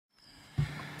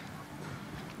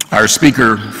Our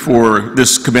speaker for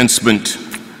this commencement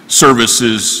service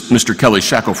is Mr. Kelly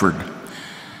Shackelford.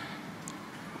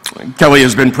 Kelly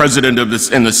has been president of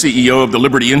this and the CEO of the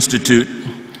Liberty Institute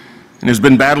and has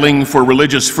been battling for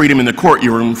religious freedom in the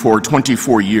courtroom for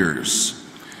 24 years.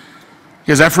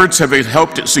 His efforts have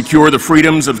helped secure the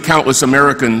freedoms of countless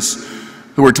Americans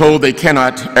who are told they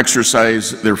cannot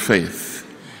exercise their faith.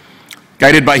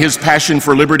 Guided by his passion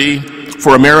for liberty,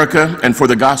 for America, and for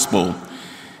the gospel,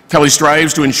 Kelly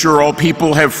strives to ensure all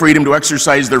people have freedom to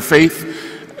exercise their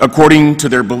faith according to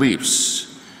their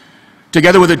beliefs.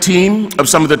 Together with a team of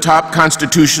some of the top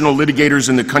constitutional litigators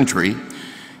in the country,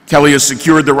 Kelly has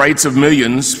secured the rights of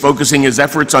millions, focusing his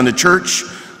efforts on the church,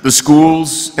 the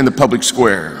schools, and the public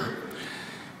square.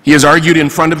 He has argued in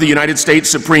front of the United States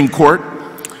Supreme Court,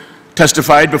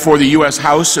 testified before the U.S.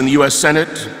 House and the U.S.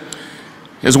 Senate,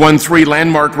 has won 3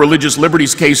 landmark religious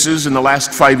liberties cases in the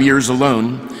last 5 years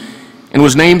alone, and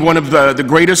was named one of the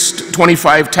greatest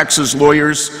 25 Texas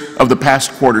lawyers of the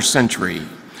past quarter century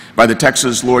by the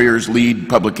Texas Lawyers Lead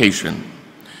publication.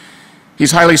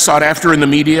 He's highly sought after in the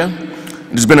media,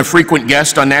 and has been a frequent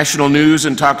guest on national news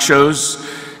and talk shows,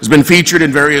 has been featured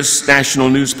in various national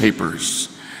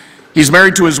newspapers. He's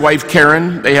married to his wife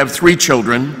Karen. They have 3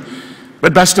 children,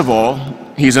 but best of all,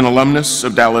 he's an alumnus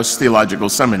of Dallas Theological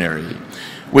Seminary.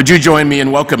 Would you join me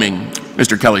in welcoming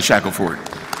Mr. Kelly Shackelford?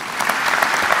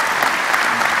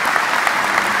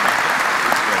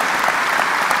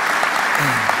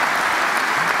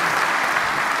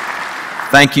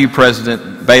 Thank you,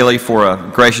 President Bailey, for a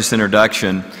gracious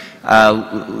introduction.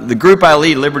 The group I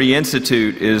lead, Liberty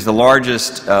Institute, is the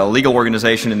largest legal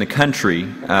organization in the country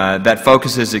that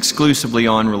focuses exclusively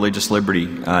on religious liberty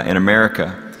in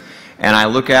America. And I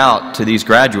look out to these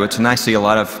graduates and I see a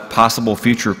lot of possible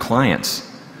future clients,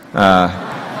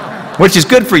 which is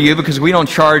good for you because we don't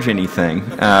charge anything.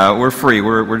 We're free.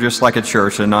 We're just like a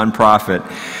church, a nonprofit.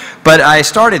 But I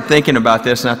started thinking about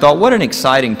this and I thought, what an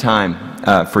exciting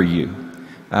time for you.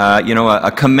 You know,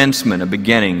 a commencement, a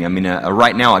beginning. I mean,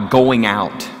 right now, a going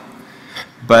out.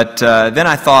 But then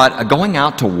I thought, a going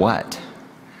out to what?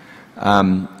 I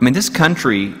mean, this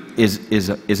country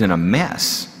is in a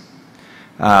mess.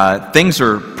 Things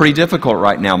are pretty difficult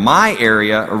right now. My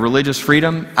area of religious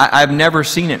freedom, I've never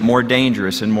seen it more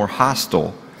dangerous and more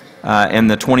hostile in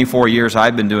the 24 years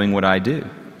I've been doing what I do.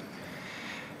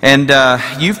 And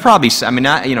you've probably,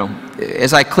 you know,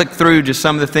 as I click through just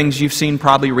some of the things you've seen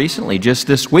probably recently, just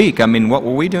this week, I mean, what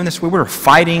were we doing this week? We were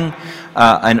fighting,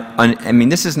 I mean,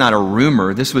 this is not a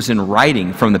rumor, this was in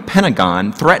writing from the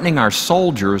Pentagon, threatening our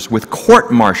soldiers with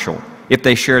court-martial if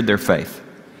they shared their faith.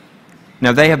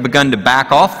 Now, they have begun to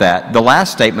back off that. The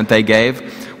last statement they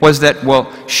gave was that,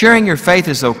 well, sharing your faith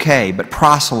is okay, but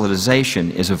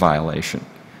proselytization is a violation.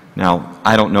 Now,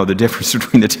 I don't know the difference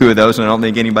between the two of those, and I don't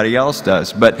think anybody else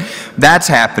does, but that's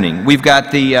happening. We've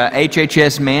got the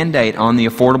HHS mandate on the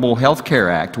Affordable Health Care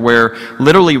Act, where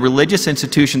literally religious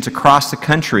institutions across the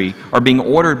country are being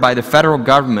ordered by the federal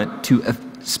government to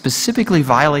specifically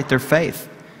violate their faith.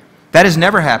 That has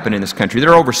never happened in this country.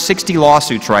 There are over 60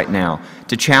 lawsuits right now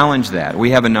to challenge that. We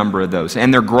have a number of those,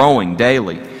 and they're growing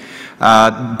daily.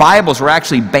 Bibles were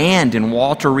actually banned in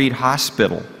Walter Reed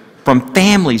Hospital from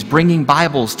families bringing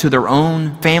Bibles to their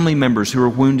own family members who were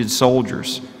wounded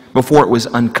soldiers before it was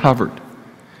uncovered.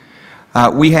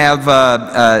 We have,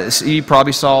 you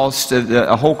probably saw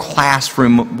a whole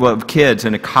classroom of kids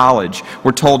in a college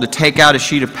were told to take out a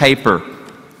sheet of paper,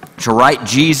 to write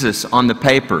Jesus on the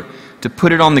paper, to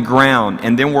put it on the ground,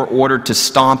 and then were ordered to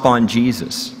stomp on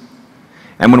Jesus.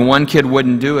 And when one kid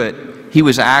wouldn't do it, he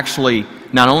was actually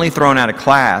not only thrown out of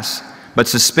class, but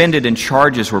suspended and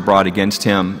charges were brought against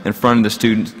him in front of the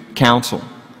student council.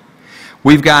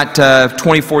 We've got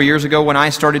 24 years ago when I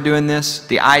started doing this,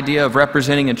 the idea of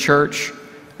representing a church,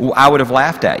 I would have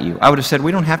laughed at you. I would have said,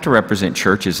 we don't have to represent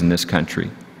churches in this country.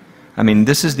 I mean,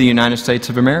 this is the United States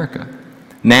of America.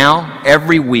 Now,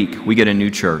 every week we get a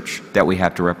new church that we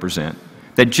have to represent,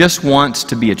 that just wants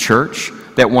to be a church,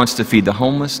 that wants to feed the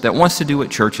homeless, that wants to do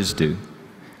what churches do.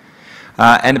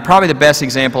 And probably the best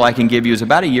example I can give you is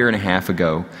about 1.5 years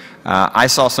ago, I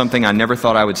saw something I never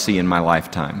thought I would see in my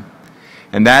lifetime.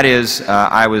 And that is,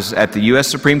 I was at the U.S.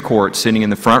 Supreme Court sitting in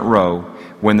the front row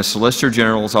when the Solicitor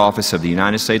General's Office of the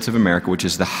United States of America, which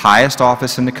is the highest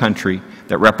office in the country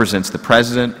that represents the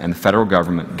President and the federal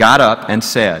government, got up and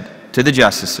said to the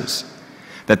justices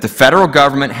that the federal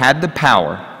government had the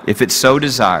power, if it so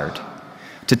desired,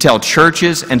 to tell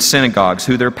churches and synagogues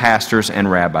who their pastors and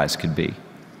rabbis could be,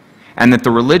 and that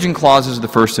the religion clauses of the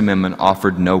First Amendment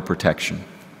offered no protection.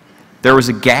 There was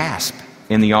a gasp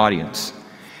in the audience,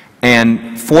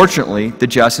 and fortunately the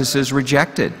justices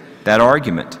rejected that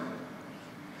argument.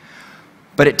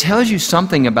 But it tells you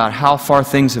something about how far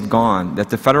things have gone that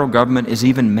the federal government is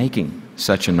even making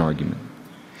such an argument.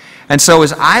 And so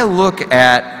as I look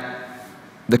at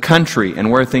the country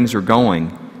and where things are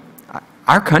going,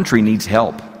 our country needs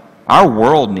help. Our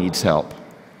world needs help.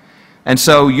 And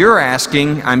so you're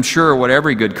asking, I'm sure, what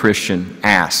every good Christian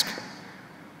asks,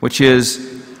 which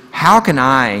is, how can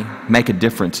I make a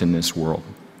difference in this world?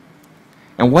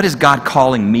 And what is God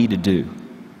calling me to do?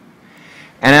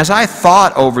 And as I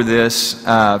thought over this,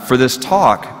 for this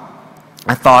talk,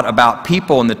 I thought about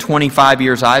people in the 25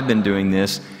 years I've been doing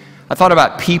this. I thought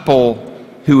about people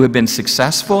who have been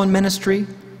successful in ministry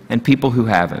and people who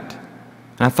haven't.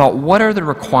 And I thought, what are the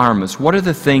requirements? What are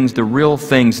the things, the real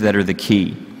things that are the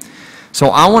key? So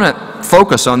I want to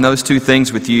focus on those two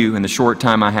things with you in the short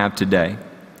time I have today.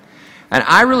 And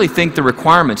I really think the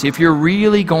requirements, if you're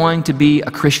really going to be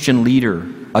a Christian leader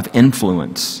of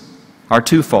influence, are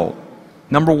twofold.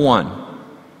 Number one,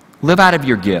 live out of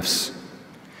your gifts.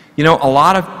 You know, a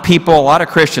lot of people, a lot of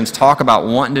Christians talk about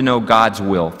wanting to know God's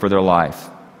will for their life.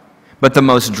 But the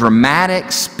most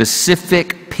dramatic,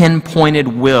 specific, pinpointed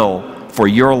will for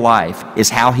your life is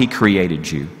how He created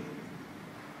you.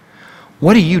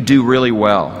 What do you do really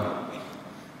well?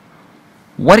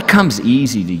 What comes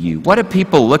easy to you? What do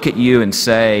people look at you and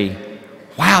say,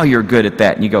 wow, you're good at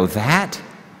that? And you go, that?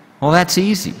 Well, that's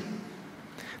easy.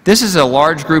 This is a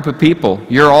large group of people.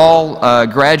 You're all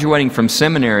graduating from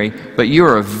seminary, but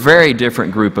you're a very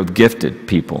different group of gifted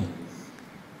people.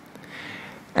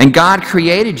 And God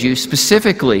created you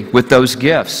specifically with those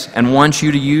gifts and wants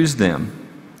you to use them.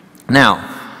 Now,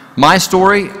 my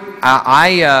story,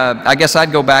 I guess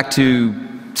I'd go back to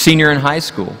senior in high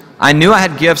school. I knew I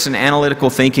had gifts in analytical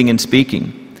thinking and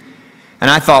speaking. And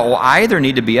I thought, well, I either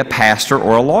need to be a pastor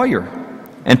or a lawyer.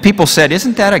 And people said,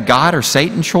 isn't that a God or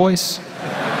Satan choice?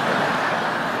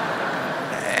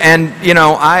 And, you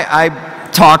know, I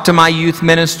talked to my youth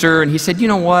minister, and he said, you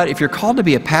know what, if you're called to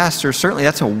be a pastor, certainly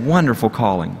that's a wonderful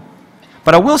calling.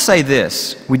 But I will say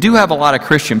this, we do have a lot of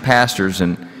Christian pastors,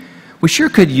 and we sure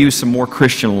could use some more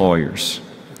Christian lawyers.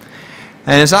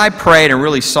 And as I prayed and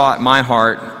really sought my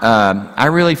heart, I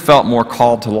really felt more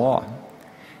called to law.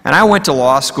 And I went to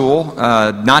law school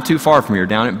not too far from here,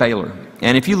 down at Baylor.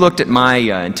 And if you looked at my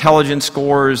intelligence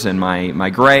scores and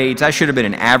my grades, I should have been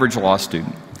an average law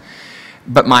student.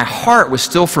 But my heart was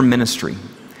still for ministry.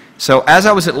 So as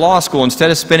I was at law school, instead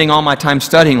of spending all my time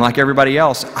studying like everybody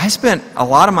else, I spent a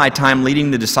lot of my time leading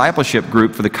the discipleship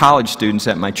group for the college students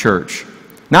at my church.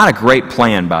 Not a great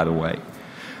plan, by the way.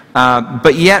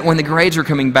 But yet, when the grades were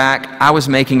coming back, I was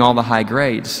making all the high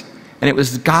grades. And it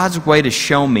was God's way to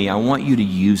show me, I want you to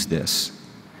use this.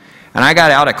 And I got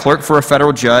out, I clerked for a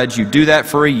federal judge. You do that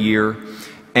for a year.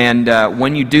 And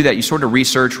when you do that, you sort of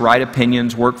research, write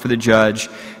opinions, work for the judge.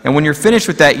 And when you're finished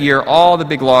with that year, all the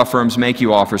big law firms make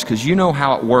you offers because you know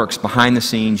how it works behind the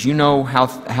scenes. You know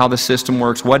how the system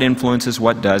works, what influences,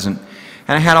 what doesn't.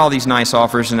 And I had all these nice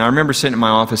offers, and I remember sitting in my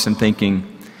office and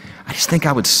thinking, I just think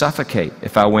I would suffocate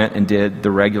if I went and did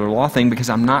the regular law thing because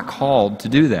I'm not called to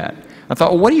do that. I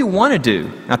thought, well, what do you want to do?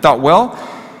 And I thought, well,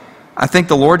 I think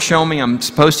the Lord showed me I'm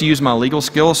supposed to use my legal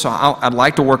skills, so I'd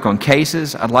like to work on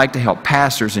cases. I'd like to help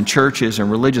pastors and churches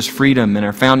and religious freedom and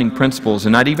our founding principles,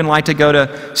 and I'd even like to go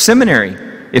to seminary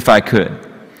if I could.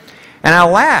 And I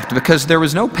laughed because there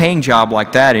was no paying job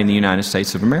like that in the United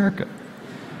States of America.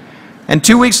 And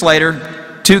 2 weeks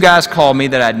later, two guys called me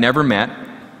that I'd never met.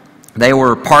 They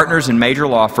were partners in major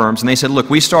law firms, and they said, look,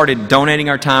 we started donating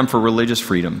our time for religious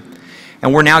freedom.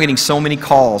 And we're now getting so many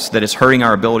calls that it's hurting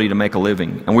our ability to make a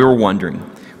living. And we were wondering,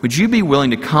 would you be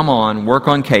willing to come on, work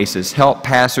on cases, help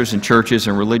pastors and churches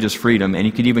and religious freedom, and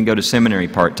you could even go to seminary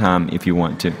part-time if you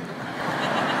want to?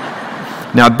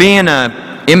 Now, being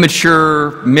an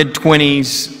immature,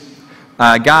 mid-20s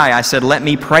guy, I said, let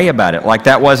me pray about it, like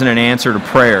that wasn't an answer to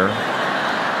prayer.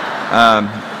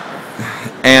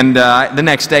 The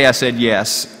next day I said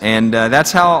yes, and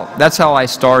that's how I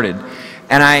started.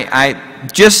 And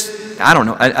I don't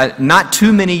know, not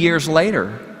too many years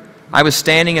later, I was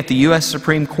standing at the U.S.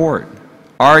 Supreme Court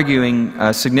arguing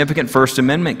a significant First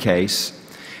Amendment case.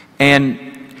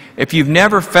 And if you've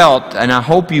never felt, and I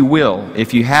hope you will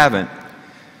if you haven't,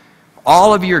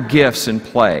 all of your gifts in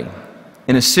play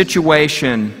in a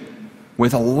situation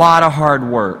with a lot of hard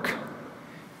work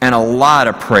and a lot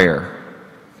of prayer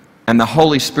and the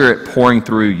Holy Spirit pouring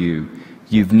through you,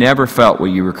 you've never felt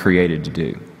what you were created to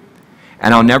do.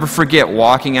 And I'll never forget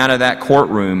walking out of that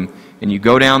courtroom, and you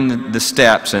go down the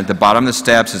steps, and at the bottom of the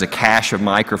steps is a cache of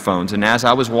microphones. And as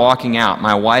I was walking out,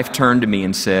 my wife turned to me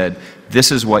and said,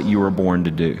 this is what you were born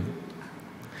to do.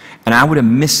 And I would have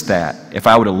missed that if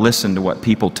I would have listened to what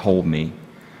people told me.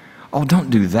 Oh, don't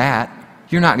do that.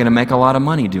 You're not going to make a lot of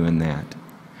money doing that.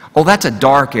 Oh, that's a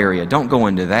dark area. Don't go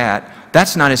into that.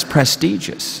 That's not as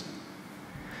prestigious.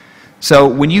 So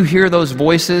when you hear those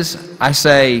voices, I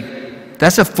say,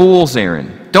 that's a fool's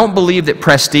errand. Don't believe that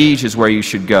prestige is where you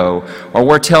should go, or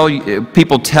where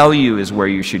people tell you is where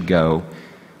you should go.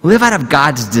 Live out of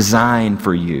God's design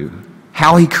for you,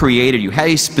 how He created you, how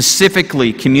He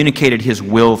specifically communicated His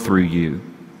will through you.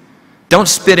 Don't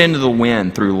spit into the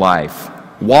wind through life.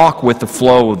 Walk with the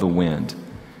flow of the wind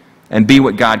and be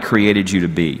what God created you to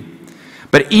be.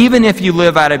 But even if you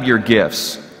live out of your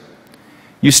gifts,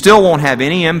 you still won't have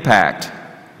any impact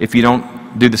if you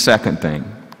don't do the second thing,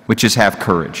 which is have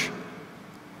courage.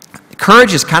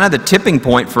 Courage is kind of the tipping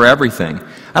point for everything.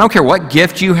 I don't care what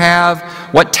gift you have,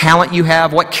 what talent you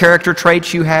have, what character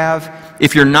traits you have.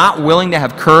 If you're not willing to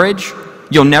have courage,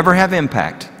 you'll never have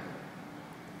impact.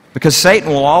 Because Satan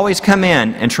will always come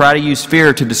in and try to use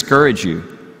fear to discourage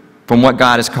you from what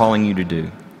God is calling you to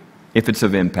do, if it's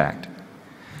of impact.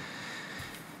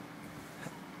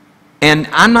 And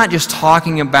I'm not just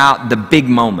talking about the big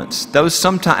moments. Those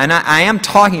sometimes, and I am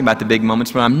talking about the big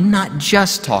moments, but I'm not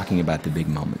just talking about the big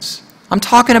moments. I'm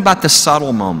talking about the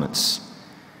subtle moments.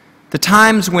 The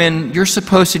times when you're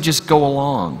supposed to just go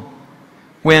along.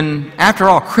 When, after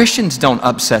all, Christians don't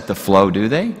upset the flow, do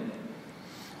they?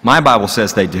 My Bible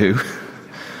says they do.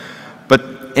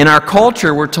 But in our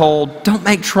culture, we're told, don't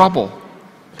make trouble.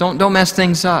 Don't mess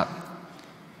things up.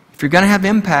 If you're going to have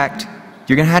impact,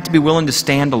 you're going to have to be willing to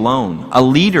stand alone. A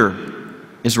leader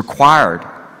is required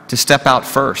to step out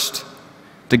first,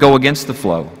 to go against the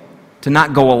flow, to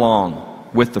not go along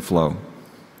with the flow.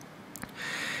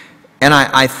 And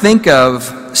I think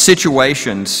of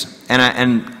situations,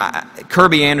 and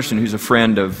Kirby Anderson, who's a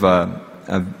friend of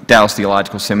Dallas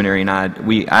Theological Seminary, and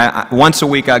I once a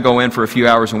week I go in for a few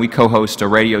hours and we co-host a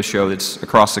radio show that's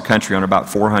across the country on about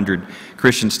 400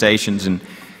 Christian stations. And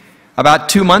about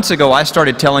 2 months ago, I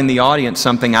started telling the audience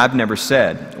something I've never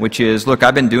said, which is, look,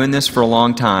 I've been doing this for a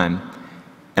long time,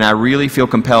 and I really feel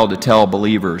compelled to tell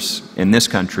believers in this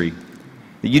country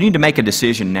that you need to make a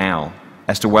decision now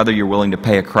as to whether you're willing to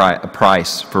pay a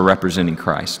price for representing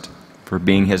Christ, for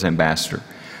being His ambassador.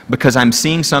 Because I'm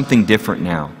seeing something different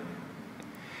now.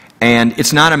 And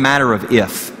it's not a matter of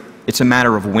if, it's a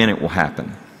matter of when it will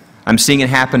happen. I'm seeing it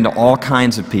happen to all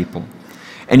kinds of people.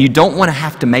 And you don't want to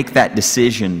have to make that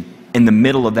decision in the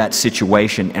middle of that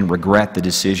situation and regret the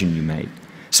decision you made.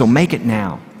 So make it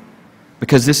now,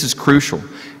 because this is crucial.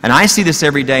 And I see this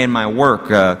every day in my work.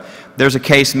 There's a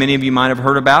case many of you might have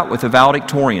heard about with a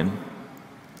valedictorian.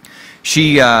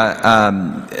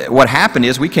 What happened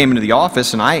is we came into the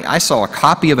office and I saw a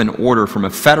copy of an order from a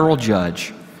federal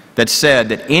judge that said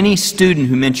that any student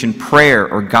who mentioned prayer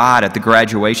or God at the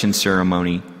graduation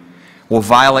ceremony will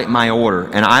violate my order,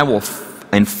 and I will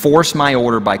enforce my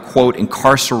order by, quote,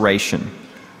 incarceration.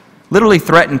 Literally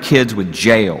threaten kids with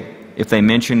jail if they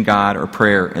mention God or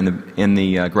prayer in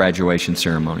the graduation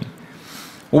ceremony.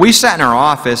 Well, we sat in our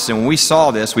office, and when we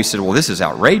saw this, we said, well, this is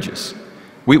outrageous.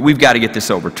 We've got to get this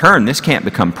overturned. This can't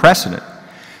become precedent.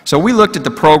 So we looked at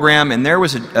the program, and there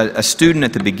was a student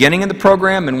at the beginning of the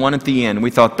program and one at the end.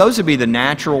 We thought those would be the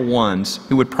natural ones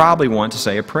who would probably want to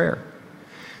say a prayer.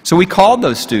 So we called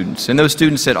those students, and those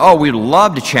students said, oh, we'd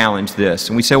love to challenge this.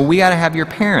 And we said, well, we got to have your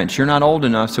parents. You're not old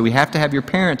enough, so we have to have your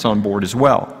parents on board as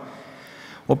well.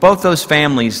 Well, both those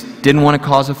families didn't want to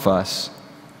cause a fuss,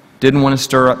 didn't want to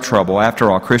stir up trouble.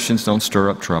 After all, Christians don't stir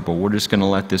up trouble. We're just going to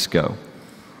let this go.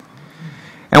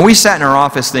 And we sat in our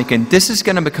office thinking, this is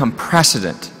going to become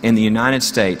precedent in the United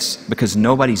States because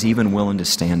nobody's even willing to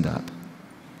stand up.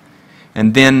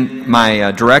 And then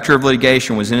my director of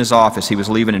litigation was in his office. He was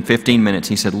leaving in 15 minutes.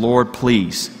 He said, Lord,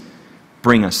 please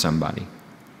bring us somebody.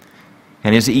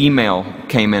 And his email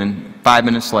came in 5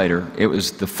 minutes later. It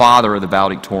was the father of the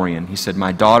valedictorian. He said,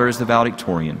 my daughter is the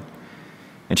valedictorian,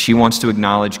 and she wants to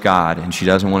acknowledge God, and she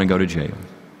doesn't want to go to jail.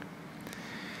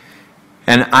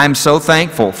 And I'm so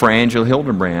thankful for Angela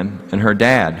Hildebrand and her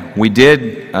dad. We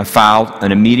did file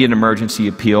an immediate emergency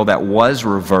appeal that was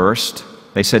reversed.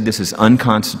 They said this is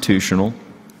unconstitutional.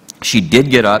 She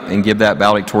did get up and give that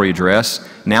valedictory address,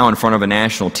 now in front of a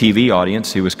national TV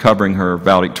audience who was covering her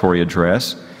valedictory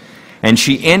address. And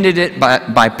she ended it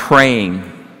by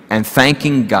praying and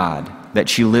thanking God that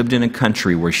she lived in a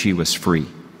country where she was free.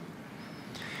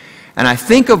 And I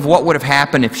think of what would have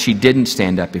happened if she didn't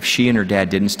stand up, if she and her dad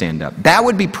didn't stand up. That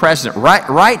would be precedent.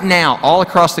 Right now, all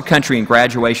across the country in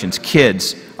graduations,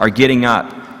 kids are getting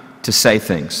up to say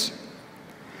things.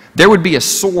 There would be a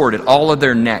sword at all of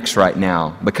their necks right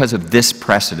now because of this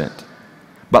precedent.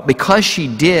 But because she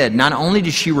did, not only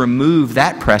did she remove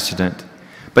that precedent,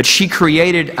 But she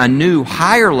created a new,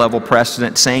 higher level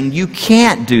precedent saying you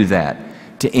can't do that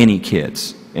to any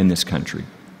kids in this country.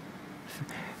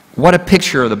 What a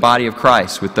picture of the body of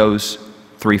Christ with those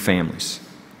three families.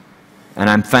 And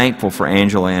I'm thankful for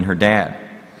Angela and her dad.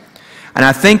 And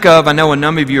I know a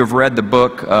number of you have read the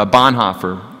book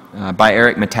Bonhoeffer by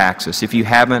Eric Metaxas. If you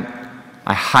haven't,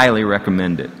 I highly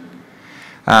recommend it.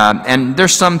 And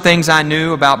there's some things I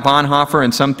knew about Bonhoeffer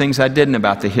and some things I didn't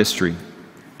about the history.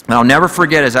 And I'll never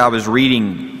forget, as I was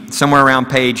reading somewhere around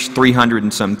page 300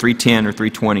 and some, 310 or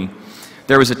 320,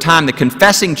 there was a time the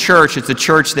confessing church is the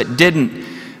church that didn't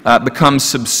become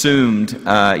subsumed,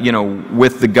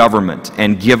 with the government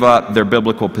and give up their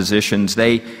biblical positions.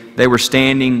 They were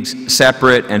standing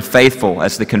separate and faithful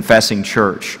as the confessing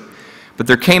church. But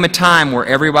there came a time where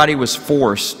everybody was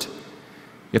forced,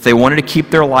 if they wanted to keep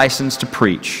their license to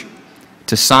preach,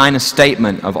 to sign a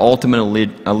statement of ultimate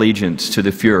allegiance to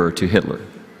the Führer, to Hitler.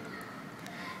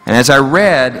 And as I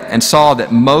read and saw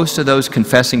that most of those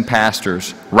confessing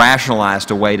pastors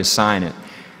rationalized a way to sign it,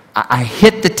 I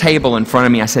hit the table in front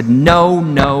of me. I said, no,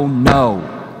 no,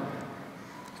 no.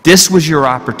 This was your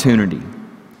opportunity.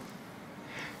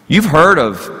 You've heard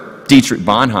of Dietrich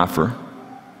Bonhoeffer,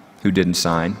 who didn't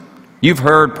sign. You've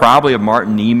heard probably of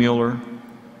Martin Niemöller.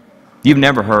 You've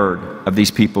never heard of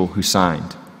these people who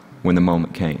signed when the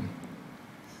moment came.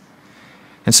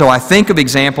 And so I think of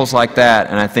examples like that,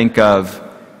 and I think of,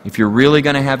 if you're really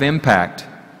going to have impact,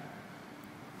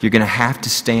 you're going to have to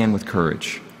stand with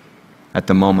courage at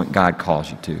the moment God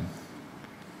calls you to.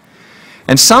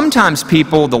 And sometimes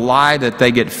people, the lie that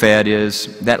they get fed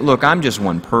is that, look, I'm just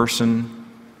one person.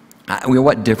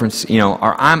 What difference,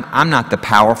 or I'm not the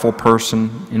powerful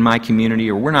person in my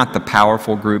community, or we're not the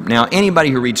powerful group. Now, anybody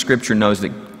who reads Scripture knows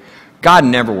that God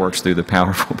never works through the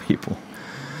powerful people.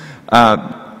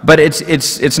 But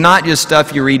it's not just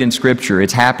stuff you read in Scripture.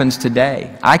 It happens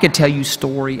today. I could tell you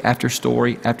story after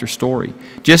story after story.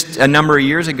 Just a number of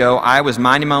years ago, I was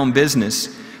minding my own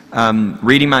business,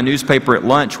 reading my newspaper at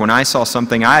lunch, when I saw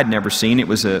something I had never seen. It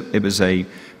was a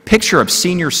picture of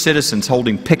senior citizens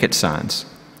holding picket signs.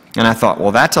 And I thought,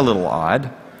 well, that's a little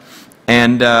odd.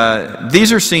 And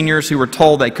these are seniors who were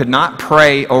told they could not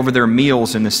pray over their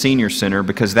meals in the senior center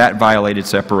because that violated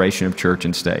separation of church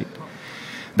and state.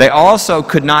 They also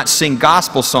could not sing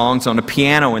gospel songs on a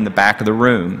piano in the back of the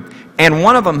room. And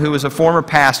one of them, who was a former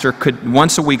pastor,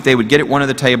 once a week they would get at one of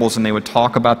the tables and they would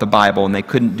talk about the Bible, and they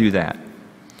couldn't do that.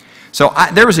 So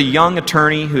there was a young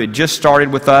attorney who had just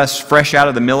started with us, fresh out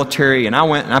of the military, and I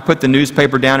went and I put the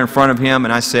newspaper down in front of him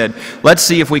and I said, let's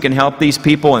see if we can help these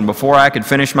people. And before I could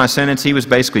finish my sentence, he was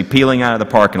basically peeling out of the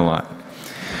parking lot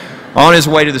on his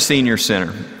way to the senior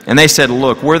center. And they said,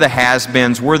 look, we're the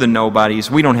has-beens, we're the nobodies,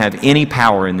 we don't have any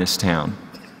power in this town.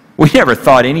 We never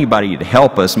thought anybody would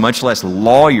help us, much less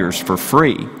lawyers for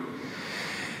free.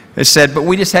 They said, but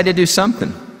we just had to do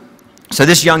something. So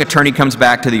this young attorney comes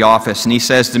back to the office and he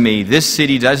says to me, this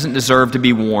city doesn't deserve to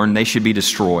be warned, they should be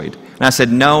destroyed. And I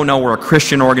said, no, we're a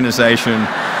Christian organization.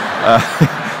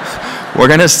 We're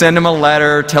going to send them a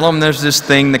letter, tell them there's this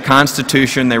thing, the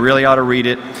Constitution, they really ought to read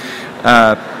it.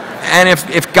 And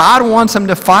if God wants them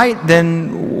to fight,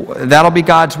 then that'll be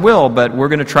God's will, but we're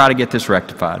going to try to get this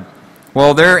rectified.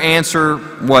 Well, their answer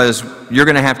was, you're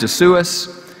going to have to sue us.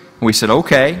 And we said,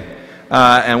 okay.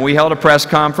 And we held a press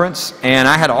conference, and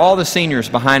I had all the seniors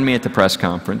behind me at the press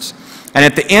conference. And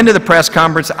at the end of the press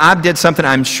conference, I did something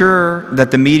I'm sure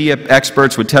that the media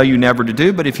experts would tell you never to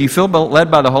do, but if you feel led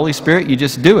by the Holy Spirit, you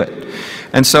just do it.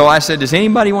 And so I said, does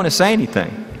anybody want to say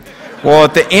anything? Well,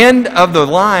 at the end of the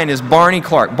line is Barney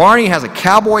Clark. Barney has a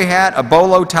cowboy hat, a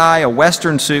bolo tie, a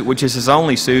western suit, which is his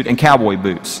only suit, and cowboy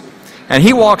boots. And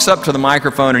he walks up to the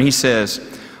microphone and he says,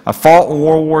 I fought in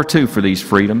World War II for these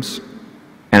freedoms,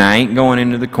 and I ain't going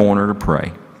into the corner to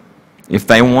pray. If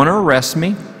they want to arrest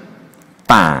me,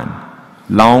 fine.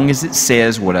 Long as it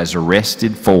says what I was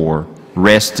arrested for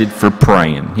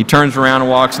praying. He turns around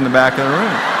and walks in the back of the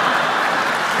room.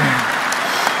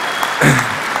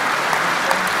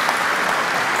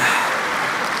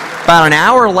 About an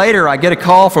hour later, I get a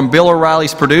call from Bill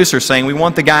O'Reilly's producer saying, we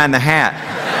want the guy in the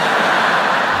hat.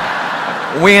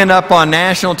 We end up on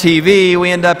national TV.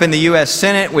 We end up in the U.S.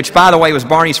 Senate, which, by the way, was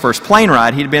Barney's first plane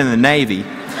ride. He'd been in the Navy.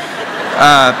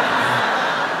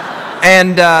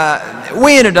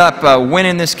 We ended up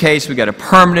winning this case. We got a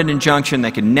permanent injunction.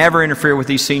 They could never interfere with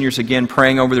these seniors again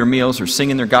praying over their meals or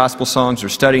singing their gospel songs or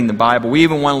studying the Bible. We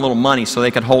even won a little money so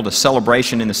they could hold a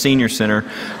celebration in the senior center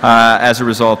as a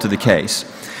result of the case.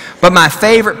 But my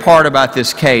favorite part about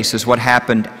this case is what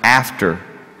happened after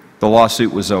the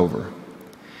lawsuit was over.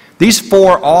 These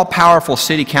four all-powerful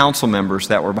city council members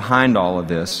that were behind all of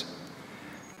this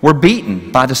were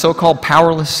beaten by the so-called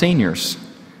powerless seniors.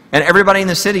 And everybody in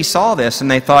the city saw this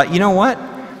and they thought, you know what?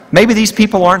 Maybe these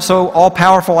people aren't so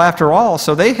all-powerful after all.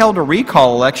 So they held a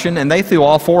recall election and they threw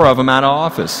all 4 of them out of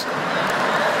office.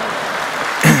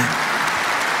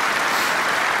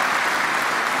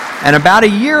 And about a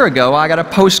year ago, I got a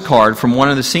postcard from one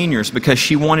of the seniors because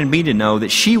she wanted me to know that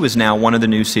she was now one of the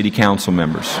new city council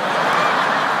members.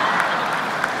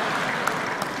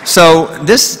 So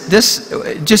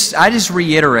I just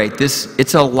reiterate this,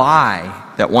 it's a lie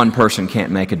that one person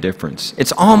can't make a difference.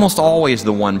 It's almost always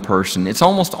the one person. It's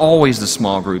almost always the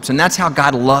small groups, and that's how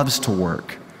God loves to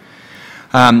work.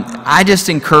 I just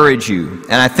encourage you,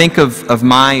 and I think of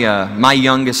my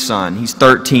youngest son. He's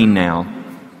 13 now.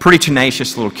 Pretty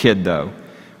tenacious little kid, though.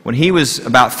 When he was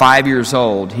about 5 years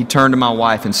old, he turned to my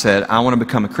wife and said, "I want to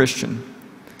become a Christian."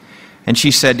 And she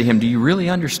said to him, "Do you really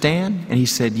understand?" And he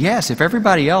said, "Yes, if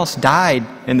everybody else died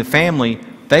in the family,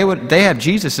 they have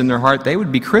Jesus in their heart, they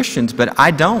would be Christians, but I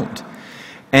don't."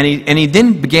 And he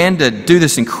then began to do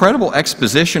this incredible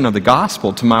exposition of the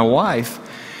gospel to my wife.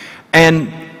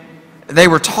 And they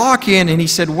were talking, and he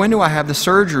said, "When do I have the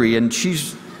surgery?" And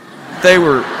they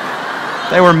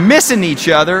were missing each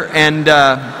other, and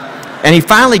he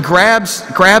finally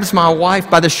grabs my wife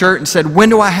by the shirt and said, "When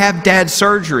do I have Dad's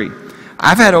surgery?"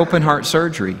 I've had open heart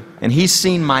surgery, and he's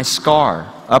seen my scar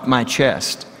up my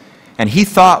chest. And he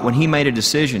thought when he made a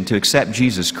decision to accept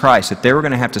Jesus Christ that they were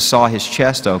going to have to saw his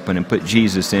chest open and put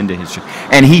Jesus into his chest.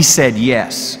 And he said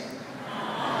yes.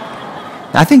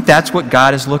 I think that's what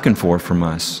God is looking for from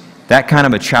us. That kind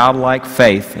of a childlike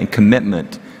faith and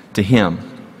commitment to him.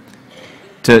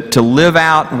 To live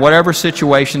out whatever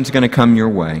situation is going to come your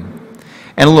way.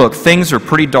 And look, things are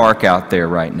pretty dark out there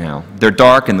right now. They're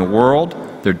dark in the world.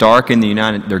 They're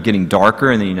getting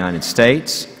darker in the United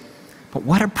States. But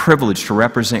what a privilege to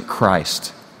represent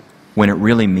Christ when it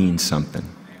really means something.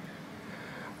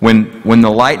 When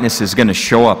the lightness is going to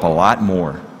show up a lot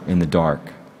more in the dark.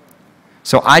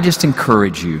 So I just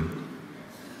encourage you,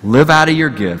 live out of your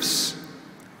gifts,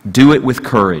 do it with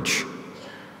courage,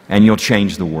 and you'll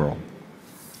change the world.